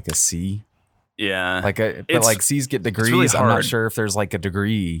 Yeah. But like C's get degrees. really I'm not hard. sure if there's like a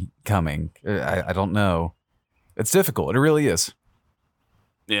degree coming. I don't know. It's difficult. It really is.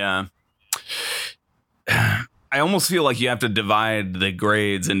 Yeah. I almost feel like you have to divide the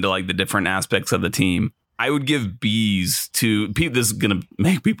grades into like the different aspects of the team. I would give B's to this is gonna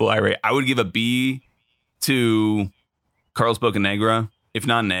make people irate. I would give a B to Carlos Bocanegra, if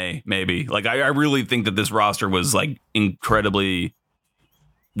not an A, maybe. Like I really think that this roster was like incredibly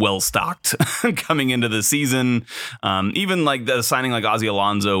well stocked coming into the season. Even like the signing like Ozzy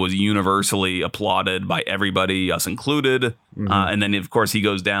Alonso was universally applauded by everybody, us included. And then of course he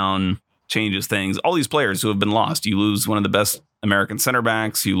goes down, changes things. All these players who have been lost. You lose one of the best American center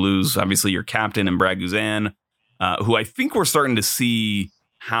backs. You lose obviously your captain and Brad Guzan, who I think we're starting to see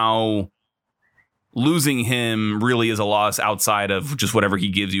how losing him really is a loss outside of just whatever he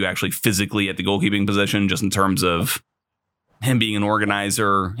gives you actually physically at the goalkeeping position, just in terms of him being an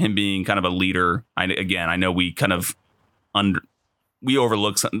organizer, him being kind of a leader. I know we kind of we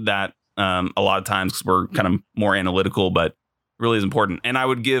overlook that a lot of times because we're kind of more analytical, but really is important. And I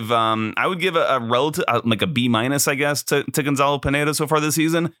would give a relative like a B minus, I guess, to Gonzalo Pineda so far this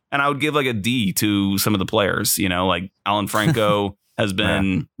season, and I would give like a D to some of the players. You know, like Alan Franco has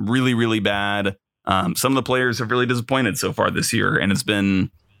been really, really bad. Some of the players have really disappointed so far this year, and it's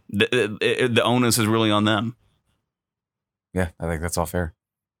been the onus is really on them. Yeah, I think that's all fair.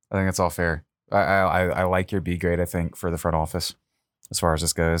 I like your B grade, I think, for the front office as far as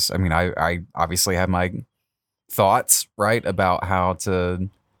this goes. I mean, I obviously have my thoughts, right, about how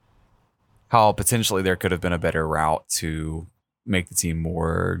potentially there could have been a better route to make the team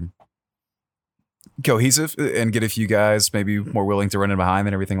more cohesive and get a few guys maybe more willing to run in behind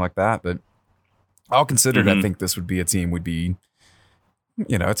and everything like that. But all considered, I think this would be a team would be,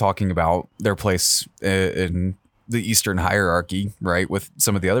 you know, talking about their place in the Eastern hierarchy, right, with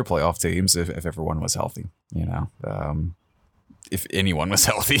some of the other playoff teams if everyone was healthy, you know, if anyone was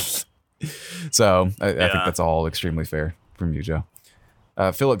healthy. So I think that's all extremely fair from you, Joe.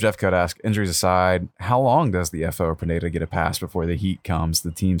 Philip Jeffcoat asked, injuries aside, how long does the FO or Pineda get a pass before the heat comes?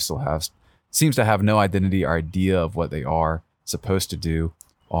 The team still seems to have no identity or idea of what they are supposed to do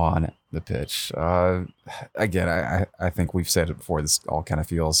on the pitch. Again, I think we've said it before. This all kind of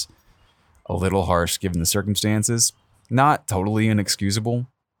feels a little harsh given the circumstances. Not totally inexcusable,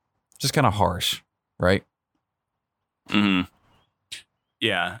 just kind of harsh, right? Mm-hmm.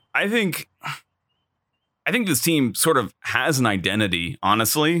 Yeah, I think this team sort of has an identity,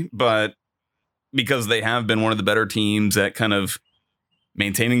 honestly, but because they have been one of the better teams at kind of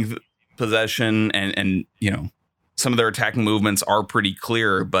maintaining possession and you know, some of their attacking movements are pretty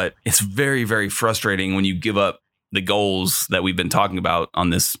clear, but it's very, very frustrating when you give up the goals that we've been talking about on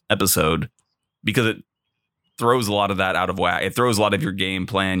this episode, because it throws a lot of that out of whack. It throws a lot of your game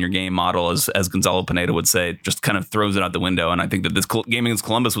plan, your game model, as Gonzalo Pineda would say, it just kind of throws it out the window. And I think that this game against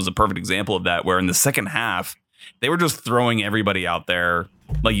Columbus was a perfect example of that, where in the second half, they were just throwing everybody out there.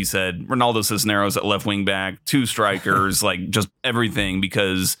 Like you said, Ronaldo Cisneros at left wing back, 2 strikers, like just everything,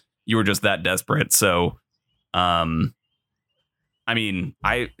 because you were just that desperate. So, I mean,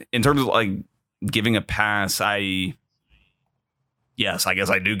 in terms of like giving a pass, yes, I guess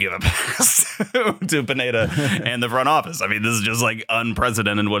I do give a pass to Pineda and the front office. I mean, this is just like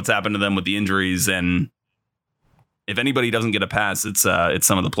unprecedented what's happened to them with the injuries. And if anybody doesn't get a pass, it's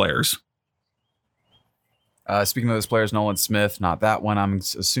some of the players. Speaking of those players, Nolan Smith, not that one, I'm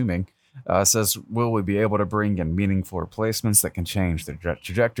assuming, says, will we be able to bring in meaningful replacements that can change the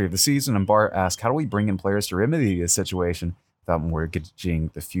trajectory of the season? And Bart asked, how do we bring in players to remedy this situation without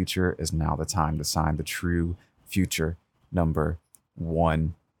mortgaging the future? Is now the time to sign the true future number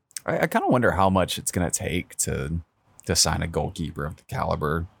one. I kind of wonder how much it's going to take to sign a goalkeeper of the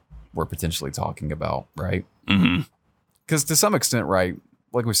caliber we're potentially talking about, right? Because to some extent, right,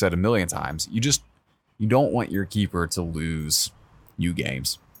 like we've said a million times, you don't want your keeper to lose you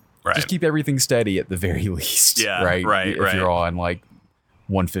games. Right. Just keep everything steady at the very least. Yeah, right. If you're on like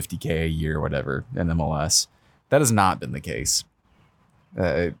 $150K a year or whatever in MLS, that has not been the case.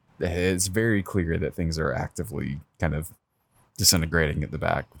 It's very clear that things are actively kind of disintegrating at the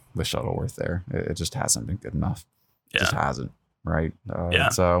back with Shuttleworth there. It just hasn't been good enough. It just hasn't. Right.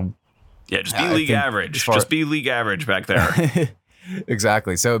 So just be league average. Just be league average back there.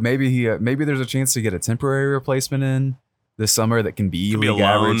 Exactly. So maybe there's a chance to get a temporary replacement in this summer that can be league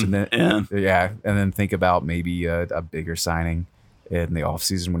average, and then and then think about maybe a bigger signing in the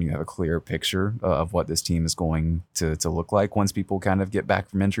offseason when you have a clear picture of what this team is going to look like once people kind of get back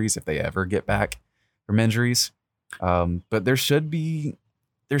from injuries, if they ever get back from injuries. But there should be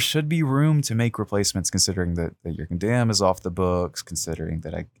there should be room to make replacements, considering that Jurgen Damm is off the books, considering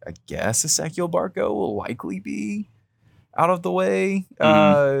that I guess Ezequiel Barco will likely be out of the way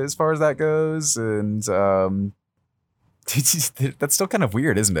as far as that goes. And that's still kind of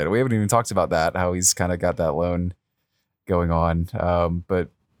weird, isn't it? We haven't even talked about that, how he's kind of got that loan going on.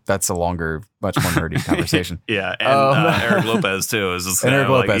 But that's a longer, much more nerdy conversation. Yeah, and Eric Lopez too is just Eric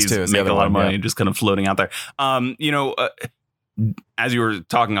Lopez he's too is making a lot of money, yeah. just kind of floating out there. As you were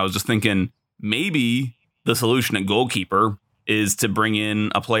talking, I was just thinking maybe the solution at goalkeeper is to bring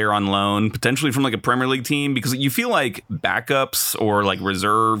in a player on loan, potentially from like a Premier League team, because you feel like backups or like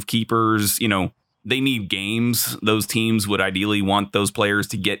reserve keepers, they need games. Those teams would ideally want those players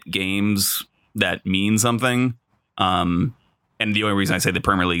to get games that mean something. And the only reason I say the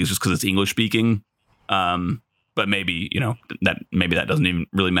Premier League is just because it's English speaking. But maybe, that doesn't even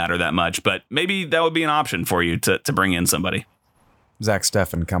really matter that much. But maybe that would be an option for you to bring in somebody. Zach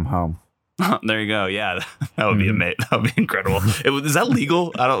Steffen, come home. There you go. Yeah, that would be amazing. That would be incredible. Is that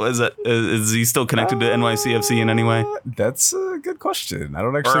legal? Is he still connected to NYCFC in any way? That's a good question. I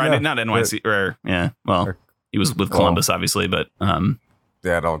don't actually know. Not NYC. He was with Columbus, obviously, but now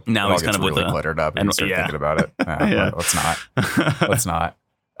he's kind of really with cluttered up and start thinking about it. Let's not.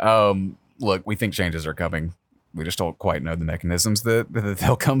 Look, we think changes are coming. We just don't quite know the mechanisms that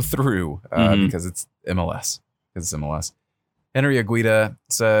they'll come through because it's MLS. Henry Aguida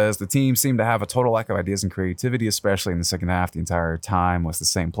says the team seemed to have a total lack of ideas and creativity, especially in the second half. The entire time was the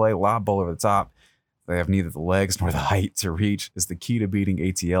same play, lob ball over the top. They have neither the legs nor the height to reach. Is the key to beating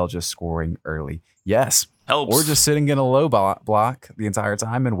ATL just scoring early? Yes. Helps. Or just sitting in a low block the entire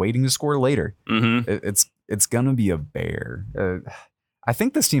time and waiting to score later. Mm-hmm. It's going to be a bear. I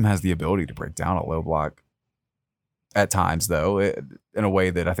think this team has the ability to break down a low block at times, though, in a way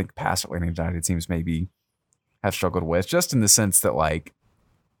that I think past Atlanta United teams maybe have struggled with, just in the sense that like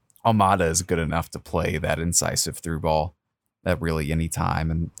Almada is good enough to play that incisive through ball at really any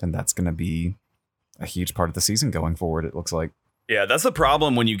time. And that's going to be a huge part of the season going forward, it looks like. Yeah, that's the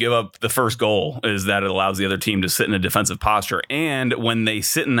problem when you give up the first goal, is that it allows the other team to sit in a defensive posture. And when they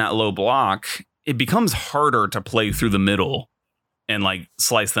sit in that low block, it becomes harder to play through the middle and like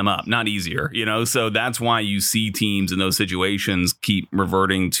slice them up, not easier, So that's why you see teams in those situations keep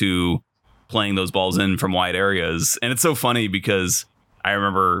reverting to playing those balls in from wide areas. And it's so funny because I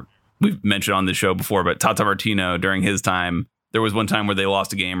remember we've mentioned on the show before, but Tata Martino, during his time, there was one time where they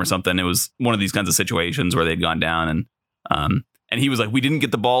lost a game or something. It was one of these kinds of situations where they'd gone down and he was like, we didn't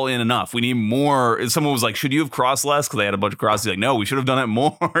get the ball in enough. We need more. Someone was like, should you have crossed less? Because they had a bunch of crosses. He's like, no, we should have done it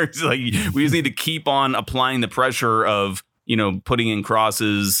more. It's like, we just need to keep on applying the pressure of, putting in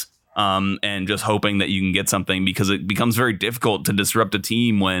crosses and just hoping that you can get something, because it becomes very difficult to disrupt a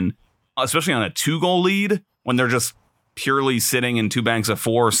team when, especially on a 2-goal lead, when they're just purely sitting in 2 banks of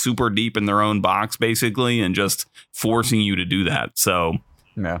 4 super deep in their own box, basically, and just forcing you to do that. So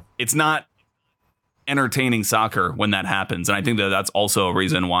it's not entertaining soccer when that happens. And I think that that's also a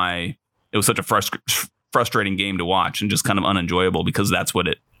reason why it was such a frustrating game to watch and just kind of unenjoyable, because that's what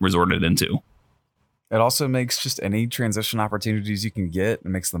it resorted into. It also makes just any transition opportunities you can get, it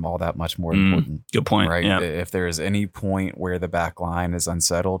makes them all that much more important. Good point. Right? Yeah. If there is any point where the back line is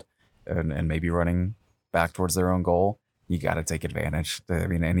unsettled and maybe running back towards their own goal, you got to take advantage. I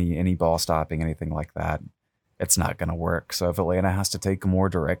mean, any ball stopping, anything like that, it's not going to work. So if Atlanta has to take a more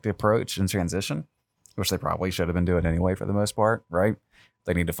direct approach in transition, which they probably should have been doing anyway for the most part, right?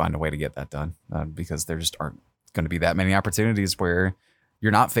 They need to find a way to get that done because there just aren't going to be that many opportunities where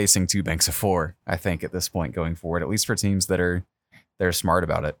you're not facing 2 banks of 4, I think, at this point going forward, at least for teams they're smart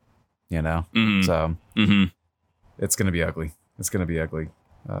about it, Mm-hmm. So it's going to be ugly.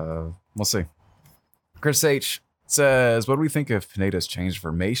 We'll see. Chris H says, what do we think of Pineda's change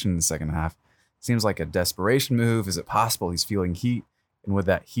formation in the second half? Seems like a desperation move. Is it possible he's feeling heat? And would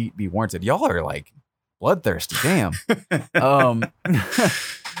that heat be warranted? Y'all are like bloodthirsty. Damn.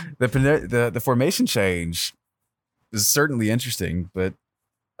 The formation change is certainly interesting, but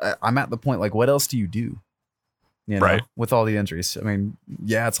I'm at the point, like, what else do you do? Right. With all the injuries. I mean,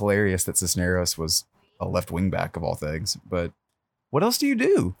 yeah, it's hilarious that Cisneros was a left wing back of all things, but what else do you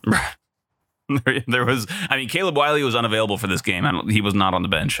do? There was, Caleb Wiley was unavailable for this game. He was not on the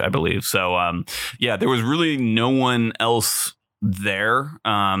bench, I believe. So, there was really no one else there.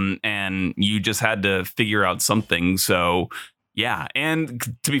 And you just had to figure out something. So, yeah. And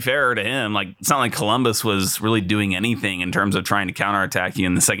to be fair to him, like, it's not like Columbus was really doing anything in terms of trying to counterattack you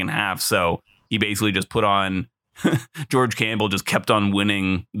in the second half. So he basically just put on George Campbell, just kept on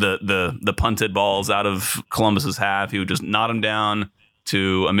winning the punted balls out of Columbus's half. He would just knot them down,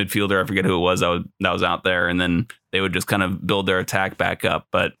 to a midfielder. I forget who it was that was out there. And then they would just kind of build their attack back up.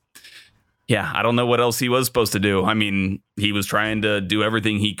 But yeah, I don't know what else he was supposed to do. I mean, he was trying to do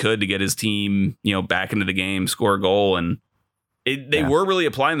everything he could to get his team, back into the game, score a goal. And they were really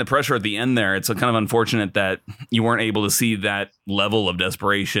applying the pressure at the end there. It's kind of unfortunate that you weren't able to see that level of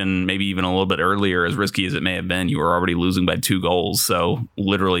desperation, maybe even a little bit earlier, as risky as it may have been. You were already losing by 2 goals. So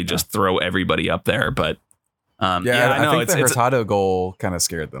literally just throw everybody up there. But I know I think the Hurtado goal kind of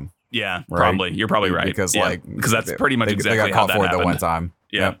scared them. Yeah, right? Probably. You're probably right. Because because that's pretty much exactly they got how caught that for happened. it the one time.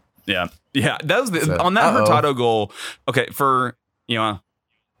 Yeah. That was on that Hurtado goal. Okay, for Dejan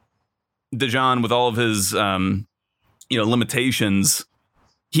with all of his limitations,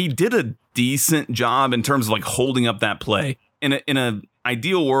 he did a decent job in terms of like holding up that play. In an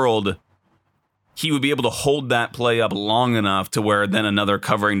ideal world, he would be able to hold that play up long enough to where then another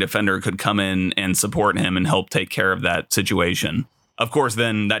covering defender could come in and support him and help take care of that situation. Of course,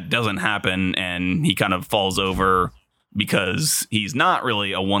 then that doesn't happen and he kind of falls over because he's not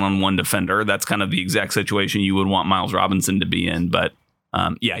really a one-on-one defender. That's kind of the exact situation you would want Miles Robinson to be in. But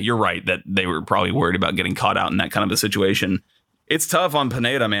you're right that they were probably worried about getting caught out in that kind of a situation. It's tough on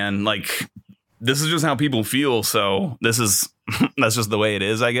Pineda, man. Like, this is just how people feel. So that's just the way it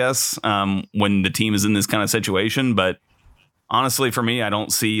is, I guess, when the team is in this kind of situation. But honestly, for me, I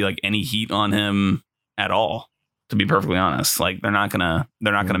don't see like any heat on him at all, to be perfectly honest. Like, they're not gonna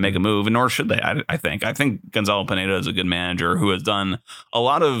make a move, and nor should they. I think Gonzalo Pineda is a good manager who has done a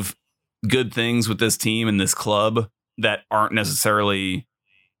lot of good things with this team and this club that aren't necessarily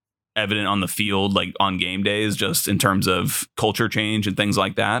evident on the field, like on game days, just in terms of culture change and things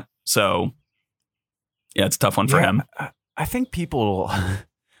like that. So yeah, it's a tough one for him. I think people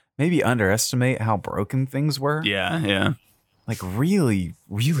maybe underestimate how broken things were. Yeah. Like really,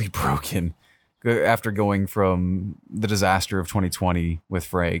 really broken after going from the disaster of 2020 with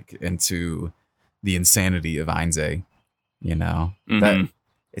Frank into the insanity of Heinze, that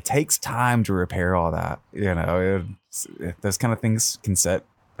it takes time to repair all that. Those kind of things can set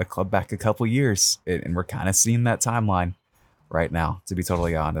a club back a couple years, and we're kind of seeing that timeline right now, to be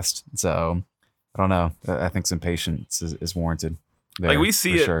totally honest. So I don't know. I think some patience is warranted. Like, we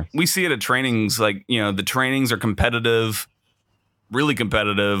see it. Sure. We see it at trainings. Like, the trainings are competitive, really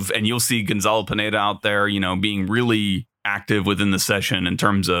competitive, and you'll see Gonzalo Pineda out there, being really active within the session in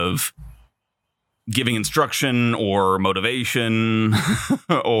terms of giving instruction or motivation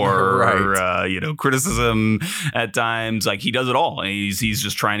or criticism at times. Like, he does it all. And he's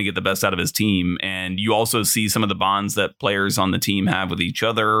just trying to get the best out of his team. And you also see some of the bonds that players on the team have with each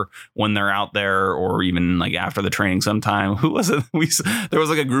other when they're out there, or even like after the training sometime. Who was it? There was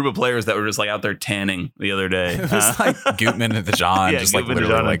like a group of players that were just like out there tanning the other day. It was like Gutman and Dejan, just like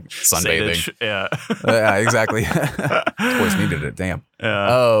literally like sunbathing. Yeah, exactly. Of course, needed it. Damn.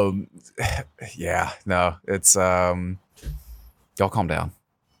 No, it's y'all calm down.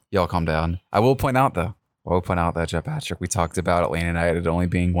 I will point out that Jeff Patrick, we talked about Atlanta United only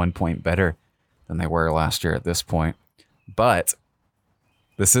being 1 point better than they were last year at this point, but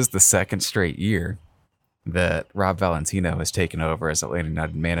this is the second straight year that Rob Valentino has taken over as Atlanta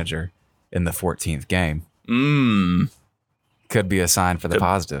United manager in the 14th game. Could be a sign for the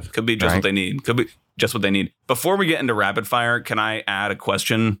positive. Could be just what they need. Could be just what they need. Before we get into rapid fire, can I add a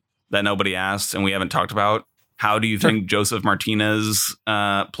question that nobody asked and we haven't talked about? How do you think Joseph Martinez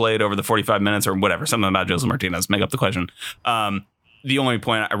played over the 45 minutes or whatever? Something about Joseph Martinez. Make up the question. The only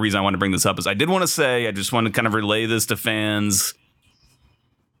reason I want to bring this up is I did want to say, I just want to kind of relay this to fans.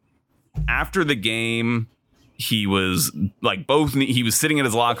 After the game, he was like he was sitting in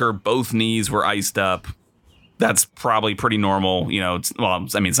his locker. Both knees were iced up. That's probably pretty normal. It's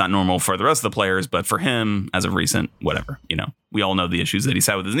not normal for the rest of the players, but for him, as of recent, whatever, we all know the issues that he's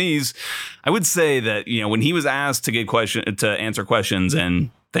had with his knees. I would say that, when he was asked to answer questions,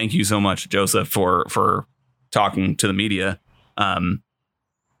 and thank you so much, Joseph, for talking to the media. The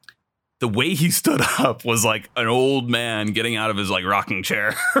way he stood up was like an old man getting out of his like rocking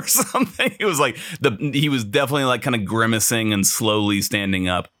chair or something. It was like he was definitely like kind of grimacing and slowly standing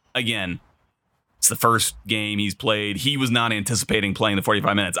up. Again, it's the first game he's played. He was not anticipating playing the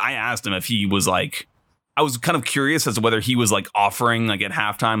 45 minutes. I asked him if he was like, I was kind of curious as to whether he was like offering like at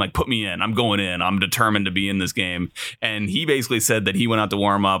halftime, like, put me in, I'm going in, I'm determined to be in this game. And he basically said that he went out to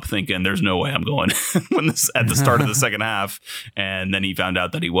warm up thinking there's no way I'm going at the start of the second half. And then he found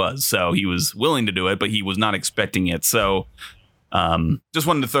out that he was. So he was willing to do it, but he was not expecting it. So just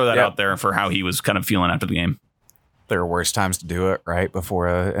wanted to throw that out there for how he was kind of feeling after the game. There are worse times to do it, right? Before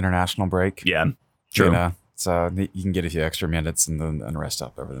an international break. Yeah. True. So you can get a few extra minutes and then rest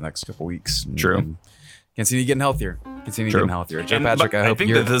up over the next couple weeks. True. Continue getting healthier. Continue True. getting healthier. Joe And- Patrick, but I hope think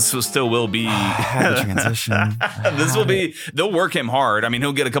you're... that this will still will be had the transition. this will be. They'll work him hard. I mean,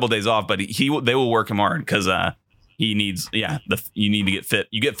 he'll get a couple days off, but they will work him hard because he needs. Yeah, you need to get fit.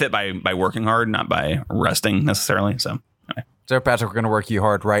 You get fit by working hard, not by resting necessarily. So. Joe Patrick, we're going to work you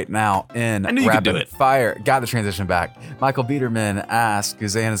hard right now in I knew you could do rapid it. fire. Got the transition back. Michael Biederman asked,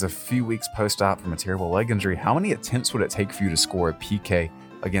 Guzan is a few weeks post-op from a terrible leg injury. How many attempts would it take for you to score a PK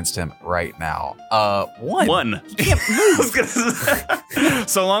against him right now? One. He can't move.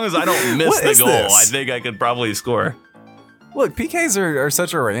 So long as I don't miss What the is goal, this? I think I could probably score. Look, PKs are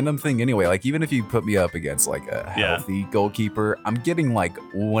such a random thing anyway. Like, even if you put me up against, like, a healthy goalkeeper, I'm getting, like,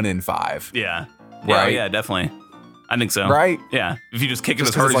 1 in 5. Yeah. Right? Yeah, definitely. I think so. Right? Yeah. If you just kick it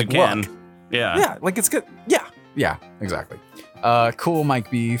Just as hard 'cause as it's you like can. luck. Yeah. Yeah, like, it's good. Yeah, exactly. Cool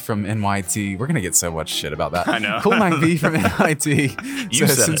Mike B from NYT. We're gonna get so much shit about that. I know. Cool Mike B from NYT. You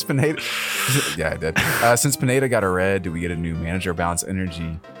said since Pineda, yeah, I did. Since Pineda got a red, do we get a new manager balance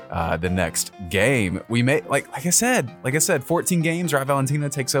energy the next game? We may like I said, 14 games. Right, Valentina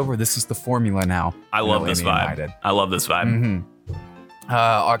takes over. This is the formula now. I love this vibe. United. I love this vibe. Mm-hmm.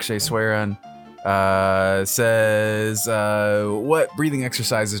 Akshay Swearan says, what breathing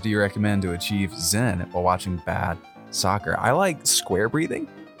exercises do you recommend to achieve Zen while watching bad soccer? I like square breathing.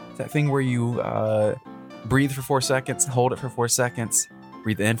 It's that thing where you breathe for 4 seconds, hold it for 4 seconds,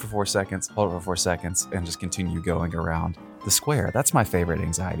 breathe in for 4 seconds, hold it for 4 seconds, and just continue going around the square. That's my favorite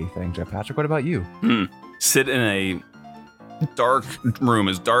anxiety thing. Joe Patrick, what about you? Sit in a dark room,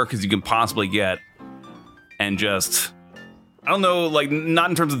 as dark as you can possibly get, and just, I don't know, like, not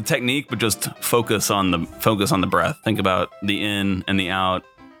in terms of the technique, but just focus on the breath. Think about the in and the out.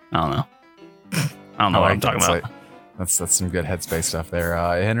 I don't know. I don't know what I'm talking about. That's some good headspace stuff there.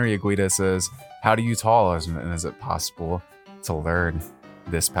 Henry Aguida says, how do you tall, and is it possible to learn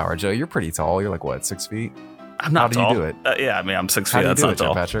this power? Joe, you're pretty tall. You're like, what, 6 feet? I'm not How tall. do you do it? Yeah, I mean, I'm 6 How feet. do you That's do not it, Joe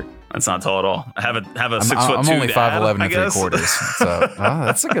tall. Patrick? That's not tall at all. I have a 6'2" I'm only dad, 5'11" I and guess. 3/4. So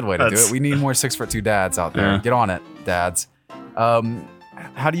that's a good way to do it. We need more 6'2" dads out there. Yeah. Get on it, dads. How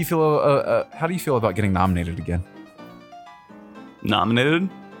do you feel? How do you feel about getting nominated again? Nominated?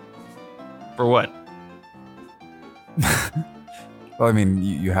 For what? Well, I mean,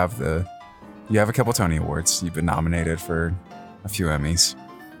 you have a couple Tony Awards. You've been nominated for a few Emmys.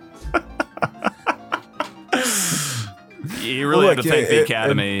 You really Well, have to look, thank the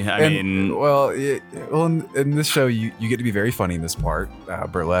Academy. In this show, you get to be very funny in this part.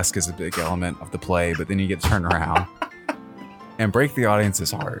 Burlesque is a big element of the play, but then you get to turn around and break the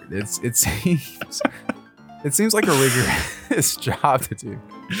audience's heart. It seems like a rigorous job to do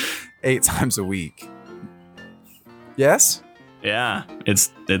 8 times a week. Yes? Yeah,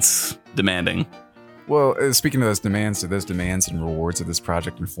 it's demanding. Well, speaking of those demands, do those demands and rewards of this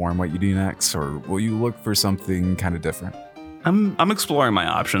project inform what you do next, or will you look for something kind of different? I'm exploring my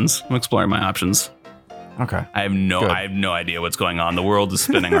options. Okay. I have no idea what's going on. The world is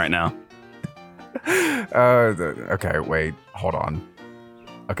spinning right now. Okay, wait, hold on.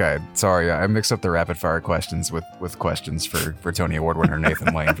 Okay, sorry, I mixed up the rapid fire questions with questions for Tony Award winner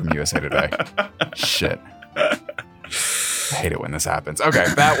Nathan Lane from USA Today. Shit. I hate it when this happens. Okay,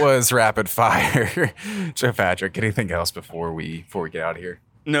 that was rapid fire. Joe Patrick, anything else before we get out of here?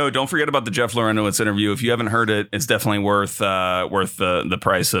 No, don't forget about the Jeff Lorenowitz interview. If you haven't heard it, it's definitely worth the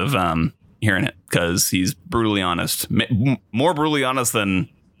price of hearing it, because he's brutally honest, more brutally honest than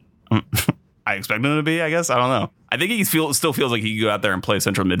I expected him to be. I guess, I don't know. I think he still feels like he could go out there and play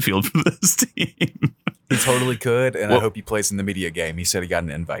central midfield for this team. He totally could, and I hope he plays in the media game. He said he got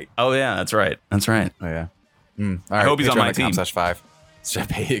an invite. Oh yeah, that's right. Oh yeah. All right, I hope he's on my team.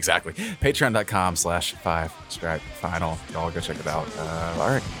 Patreon.com/5. Exactly. Patreon.com/5 Stripe Final. Y'all go check it out. All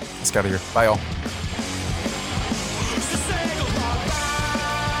right, let's get out of here. Bye, y'all.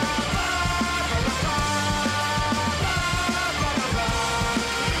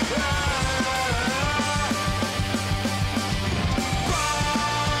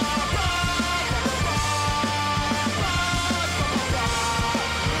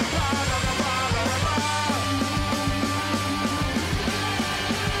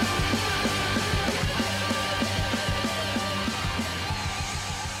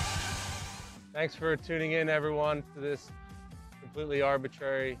 Thanks for tuning in, everyone, to this completely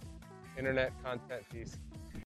arbitrary internet content piece.